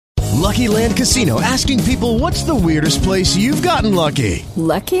Lucky Land Casino, asking people, what's the weirdest place you've gotten lucky?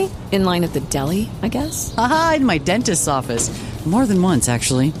 Lucky? In line at the deli, I guess? Aha, in my dentist's office. More than once,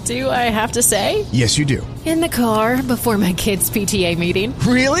 actually. Do I have to say? Yes, you do. In the car before my kids' PTA meeting.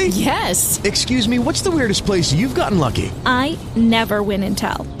 Really? Yes. Excuse me, what's the weirdest place you've gotten lucky? I never win and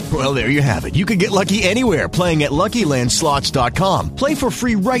tell. Well, there you have it. You can get lucky anywhere, playing at LuckyLandSlots.com. Play for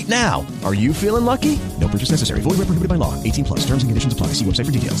free right now. Are you feeling lucky? No purchase necessary. Void where prohibited by law. 18 plus. Terms and conditions apply. See website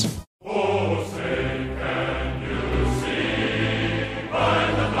for details.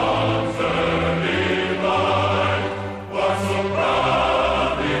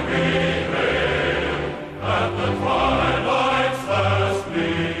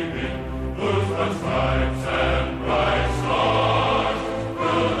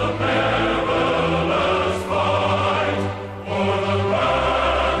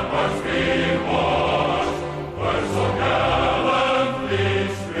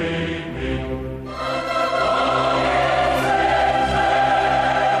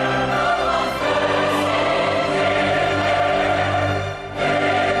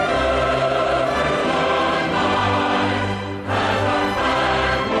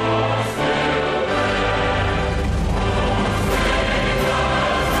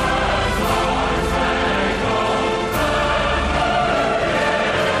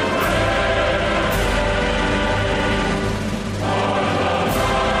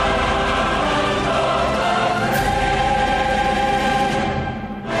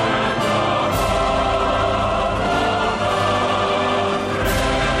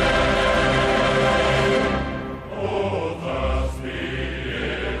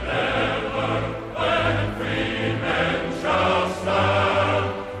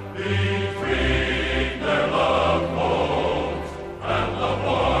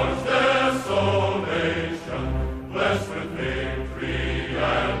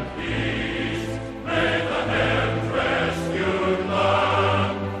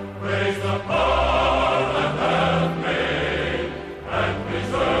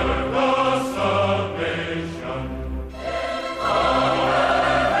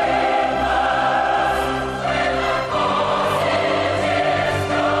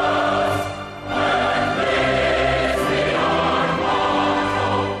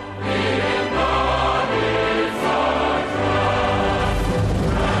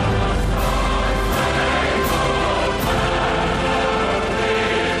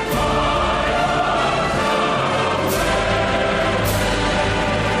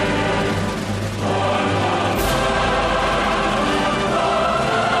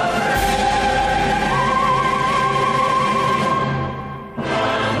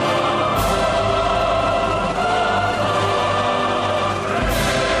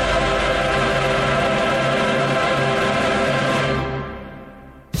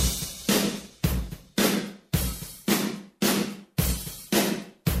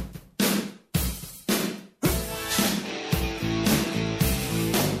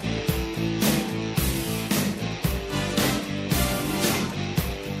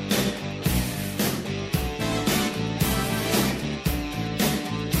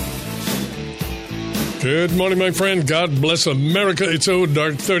 Good morning, my friend. God bless America. It's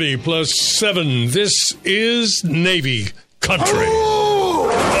Dark 30 plus 7. This is Navy country.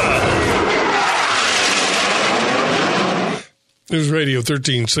 News Radio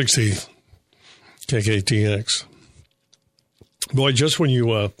 1360 KKTX. Boy, just when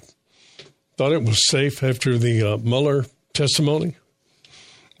you thought it was safe after the Mueller testimony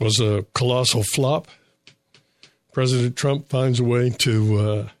was a colossal flop, President Trump finds a way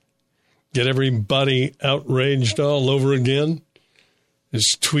to get everybody outraged all over again.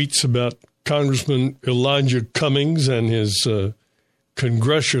 His tweets about Congressman Elijah Cummings and his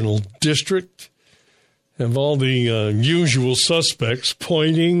congressional district have all the usual suspects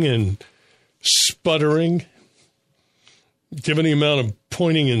pointing and sputtering. Given the amount of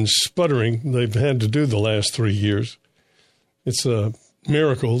pointing and sputtering they've had to do the last 3 years, it's a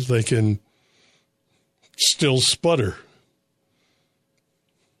miracle they can still sputter.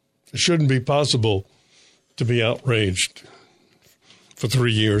 It shouldn't be possible to be outraged for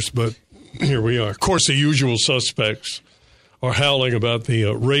 3 years, but here we are. Of course, the usual suspects are howling about the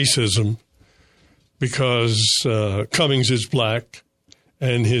racism because Cummings is black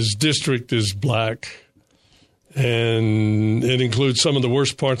and his district is black, and it includes some of the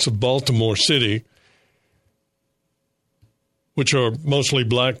worst parts of Baltimore City, which are mostly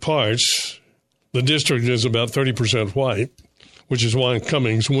black parts. The district is about 30% white, which is why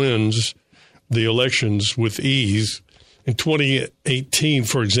Cummings wins the elections with ease. In 2018,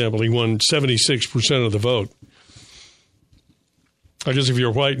 for example, he won 76% of the vote. I guess if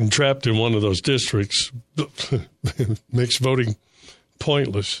you're white and trapped in one of those districts, makes voting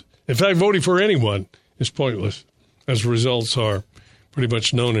pointless. In fact, voting for anyone is pointless, as results are pretty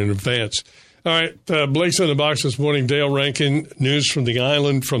much known in advance. All right, Blake's in the box this morning. Dale Rankin, news from the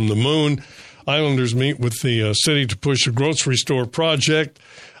island, from the moon. Islanders meet with the city to push the grocery store project.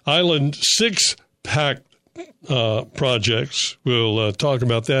 Island six-pack projects. We'll talk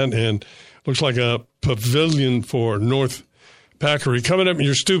about that, and looks like a pavilion for North Packery. Coming up in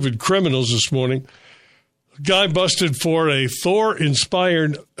your stupid criminals this morning, guy busted for a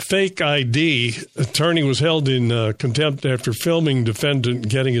Thor-inspired fake ID. Attorney was held in contempt after filming defendant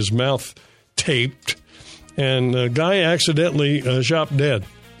getting his mouth taped, and a guy accidentally shot dead.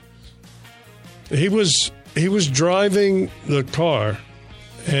 He was driving the car,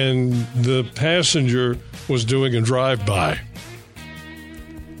 and the passenger was doing a drive-by.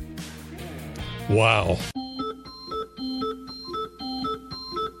 Wow.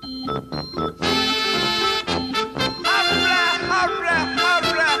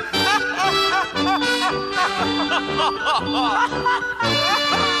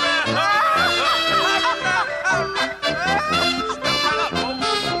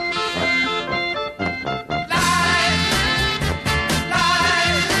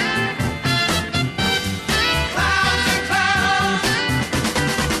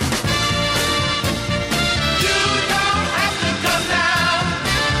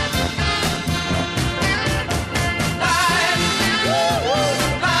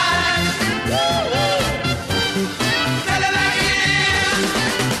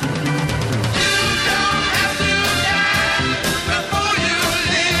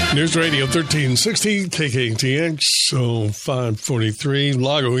 News Radio 1360, KKTX, 543.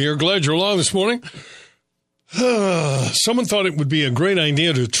 Lago here. Glad you're along this morning. Someone thought it would be a great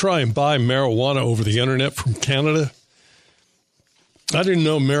idea to try and buy marijuana over the internet from Canada. I didn't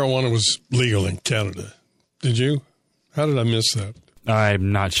know marijuana was legal in Canada. Did you? How did I miss that?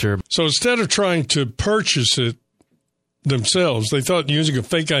 I'm not sure. So instead of trying to purchase it themselves, they thought using a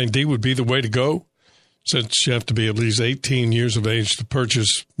fake ID would be the way to go, since you have to be at least 18 years of age to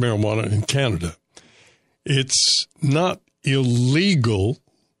purchase marijuana in Canada. It's not illegal.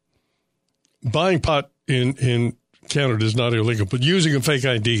 Buying pot in Canada is not illegal, but using a fake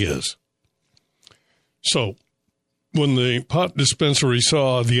ID is. So when the pot dispensary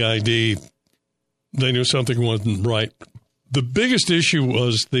saw the ID, they knew something wasn't right. The biggest issue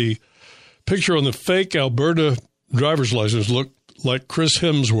was the picture on the fake Alberta driver's license looked like Chris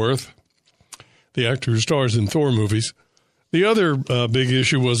Hemsworth, the actor who stars in Thor movies. The other big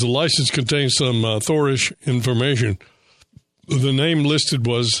issue was the license contained some Thorish information. The name listed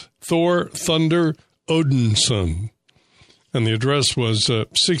was Thor Thunder Odinson, and the address was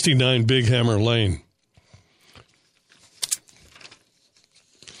 69 Big Hammer Lane.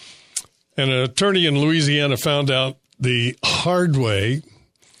 An attorney in Louisiana found out the hard way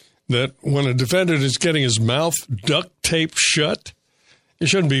that when a defendant is getting his mouth duct taped shut, it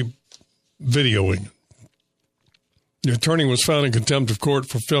shouldn't be videoing. The attorney was found in contempt of court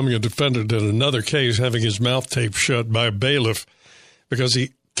for filming a defendant in another case having his mouth taped shut by a bailiff because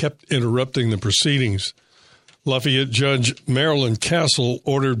he kept interrupting the proceedings. Lafayette Judge Marilyn Castle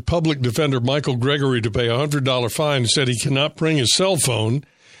ordered public defender Michael Gregory to pay a $100 fine and said he cannot bring his cell phone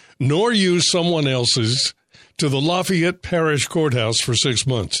nor use someone else's to the Lafayette Parish Courthouse for 6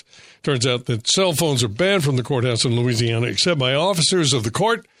 months. Turns out that cell phones are banned from the courthouse in Louisiana except by officers of the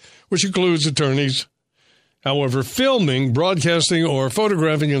court, which includes attorneys. However, filming, broadcasting, or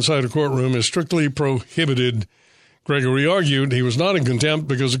photographing inside a courtroom is strictly prohibited. Gregory argued he was not in contempt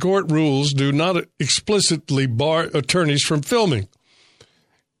because the court rules do not explicitly bar attorneys from filming.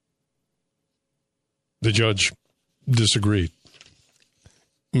 The judge disagreed.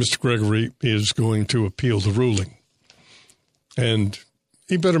 Mr. Gregory is going to appeal the ruling. And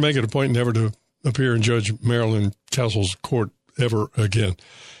he better make it a point never to appear in Judge Marilyn Castle's court ever again.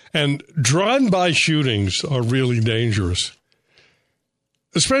 And drive-by shootings are really dangerous,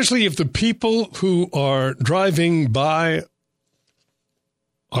 especially if the people who are driving by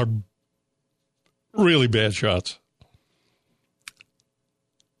are really bad shots.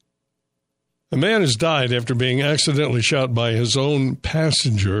 A man has died after being accidentally shot by his own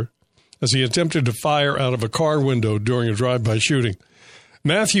passenger as he attempted to fire out of a car window during a drive-by shooting.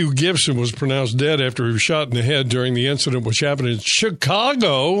 Matthew Gibson was pronounced dead after he was shot in the head during the incident, which happened in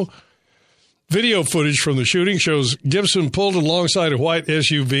Chicago. Video footage from the shooting shows Gibson pulled alongside a white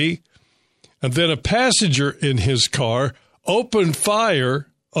SUV, and then a passenger in his car opened fire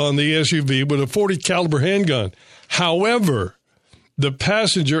on the SUV with a .40 caliber handgun. However, the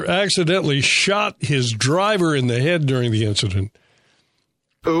passenger accidentally shot his driver in the head during the incident,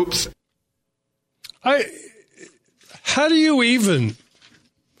 Oops. How do you even?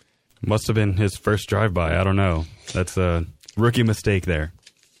 Must have been his first drive-by. I don't know. That's a rookie mistake there.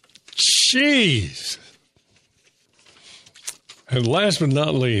 Jeez. And last but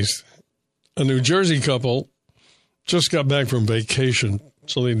not least, a New Jersey couple just got back from vacation,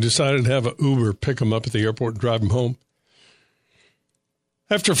 so they decided to have an Uber pick them up at the airport and drive them home.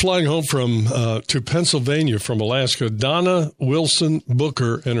 After flying home to Pennsylvania from Alaska, Donna Wilson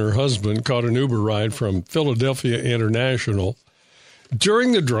Booker and her husband caught an Uber ride from Philadelphia International.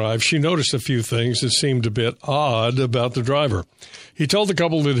 During the drive, she noticed a few things that seemed a bit odd about the driver. He told the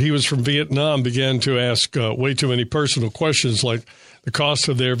couple that he was from Vietnam, began to ask way too many personal questions like the cost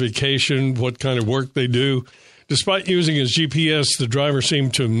of their vacation, what kind of work they do. Despite using his GPS, the driver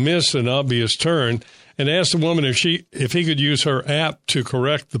seemed to miss an obvious turn and asked the woman if he could use her app to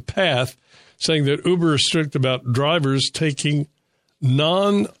correct the path, saying that Uber is strict about drivers taking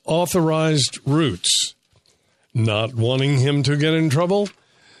non-authorized routes. Not wanting him to get in trouble,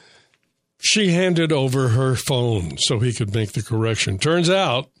 she handed over her phone so he could make the correction. Turns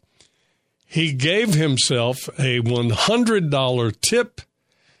out he gave himself a $100 tip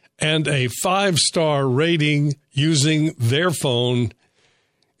and a 5-star rating using their phone.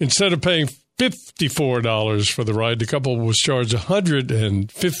 Instead of paying $54 for the ride, the couple was charged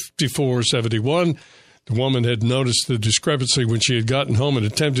 $154.71. The woman had noticed the discrepancy when she had gotten home and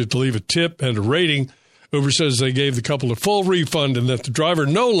attempted to leave a tip and a rating. Uber says they gave the couple a full refund and that the driver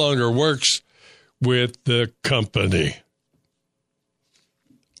no longer works with the company.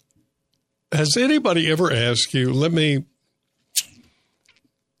 Has anybody ever asked you, let me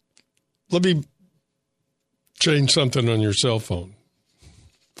change something on your cell phone?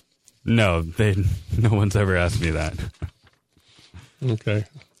 No, no one's ever asked me that. Okay.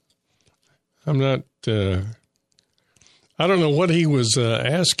 I'm not, I don't know what he was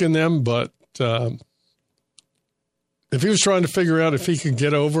asking them, but if he was trying to figure out if he could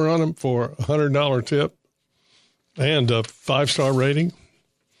get over on him for a $100 tip and a 5-star rating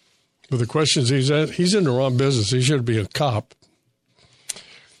with the questions he's in the wrong business. He should be a cop.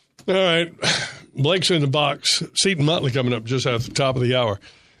 All right. Blake's in the box. Seton Motley coming up just at the top of the hour.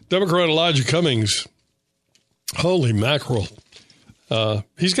 Democrat Elijah Cummings. Holy mackerel.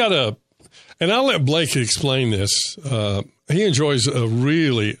 He's got and I'll let Blake explain this. He enjoys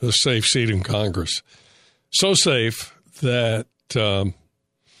a safe seat in Congress. So safe that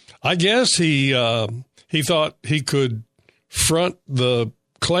I guess he thought he could front the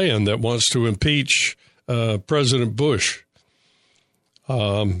Klan that wants to impeach President Bush.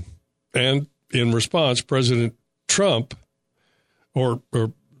 And in response, President Trump,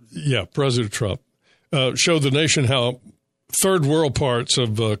 President Trump, showed the nation how third world parts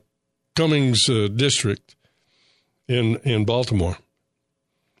of Cummings district in Baltimore.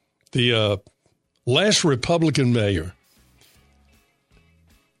 The last Republican mayor,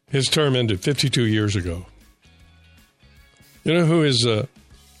 his term ended 52 years ago. You know who his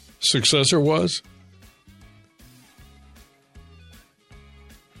successor was?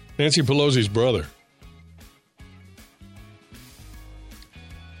 Nancy Pelosi's brother.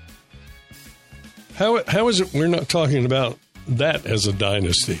 How is it we're not talking about that as a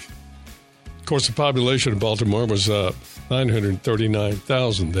dynasty? Of course, the population of Baltimore was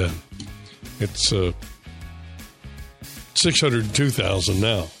 939,000 then. It's 602,000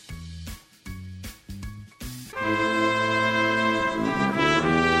 now.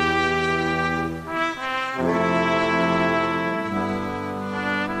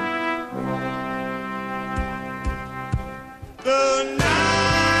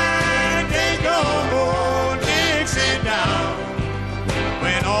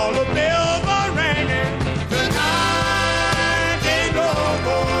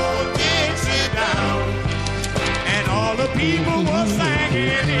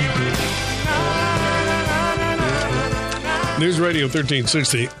 News Radio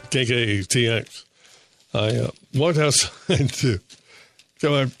 1360, KKTX. I walked outside to get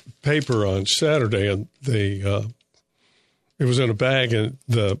my paper on Saturday, and it was in a bag, and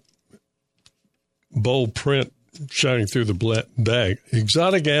the bold print shining through the bag.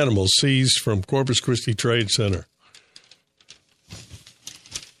 Exotic animals seized from Corpus Christi Trade Center.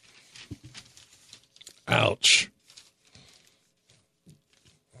 Ouch.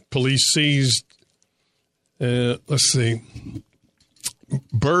 Police seized,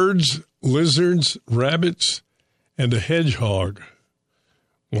 birds, lizards, rabbits, and a hedgehog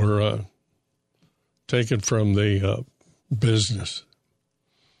were taken from the business.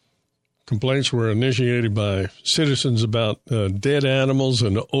 Complaints were initiated by citizens about dead animals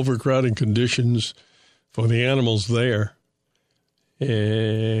and overcrowding conditions for the animals there. And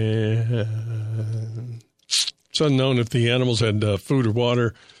it's unknown if the animals had food or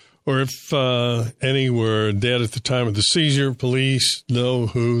water, or if any were dead at the time of the seizure. Police know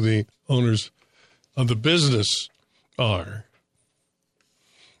who the owners of the business are.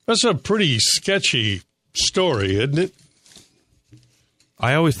 That's a pretty sketchy story, isn't it?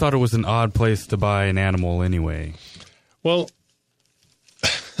 I always thought it was an odd place to buy an animal anyway. Well,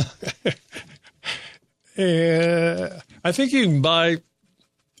 I think you can buy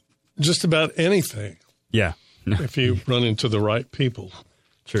just about anything. Yeah. If you run into the right people.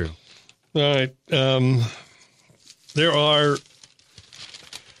 True. All right. There are,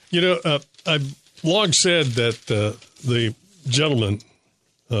 I've long said that the gentleman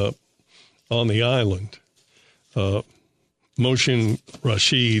on the island, Mohsin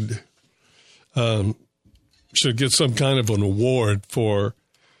Rashid, should get some kind of an award for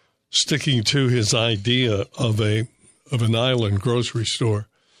sticking to his idea of an island grocery store.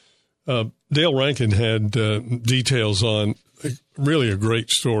 Dale Rankin had details on really a great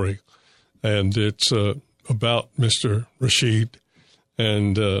story, and it's about Mr. Rashid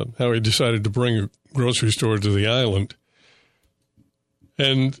and how he decided to bring a grocery store to the island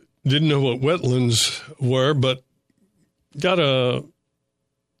and didn't know what wetlands were, but got a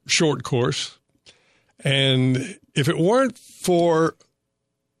short course. And if it weren't for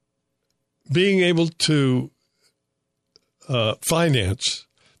being able to finance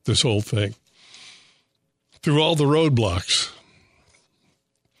this whole thing through all the roadblocks,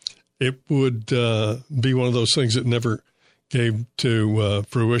 it would be one of those things that never came to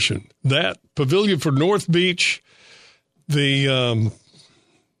fruition. That Pavilion for North Beach, the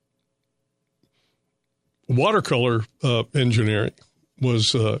watercolor engineering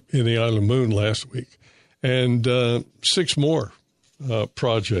was in the Island Moon last week, and 6 more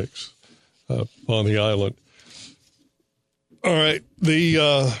projects on the island. All right,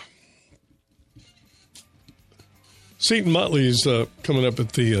 the Seton Motley is coming up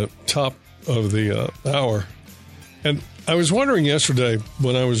at the top of the hour. And I was wondering yesterday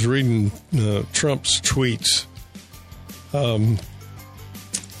when I was reading Trump's tweets,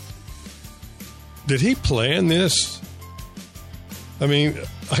 did he plan this? I mean,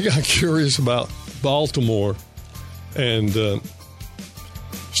 I got curious about Baltimore and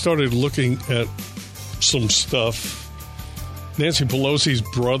started looking at some stuff. Nancy Pelosi's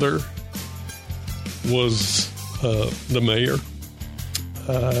brother was the mayor.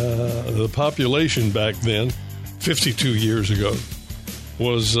 The population back then, 52 years ago,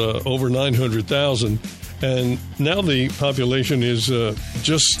 was over 900,000. And now the population is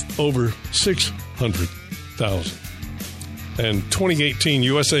just over 600,000. And 2018,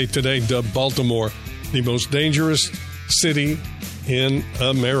 USA Today dubbed Baltimore the most dangerous city in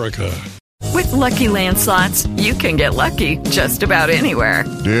America. With Lucky Land Slots, you can get lucky just about anywhere.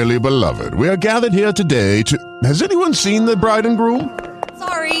 Dearly beloved, we are gathered here today to... Has anyone seen the bride and groom?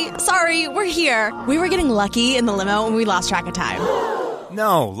 Sorry, we're here. We were getting lucky in the limo and we lost track of time.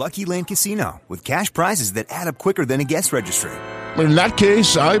 No, Lucky Land Casino, with cash prizes that add up quicker than a guest registry. In that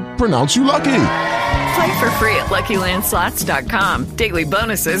case, I pronounce you lucky. Play for free at LuckyLandSlots.com. Daily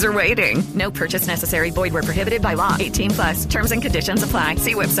bonuses are waiting. No purchase necessary. Void where prohibited by law. 18+. Terms and conditions apply.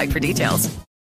 See website for details.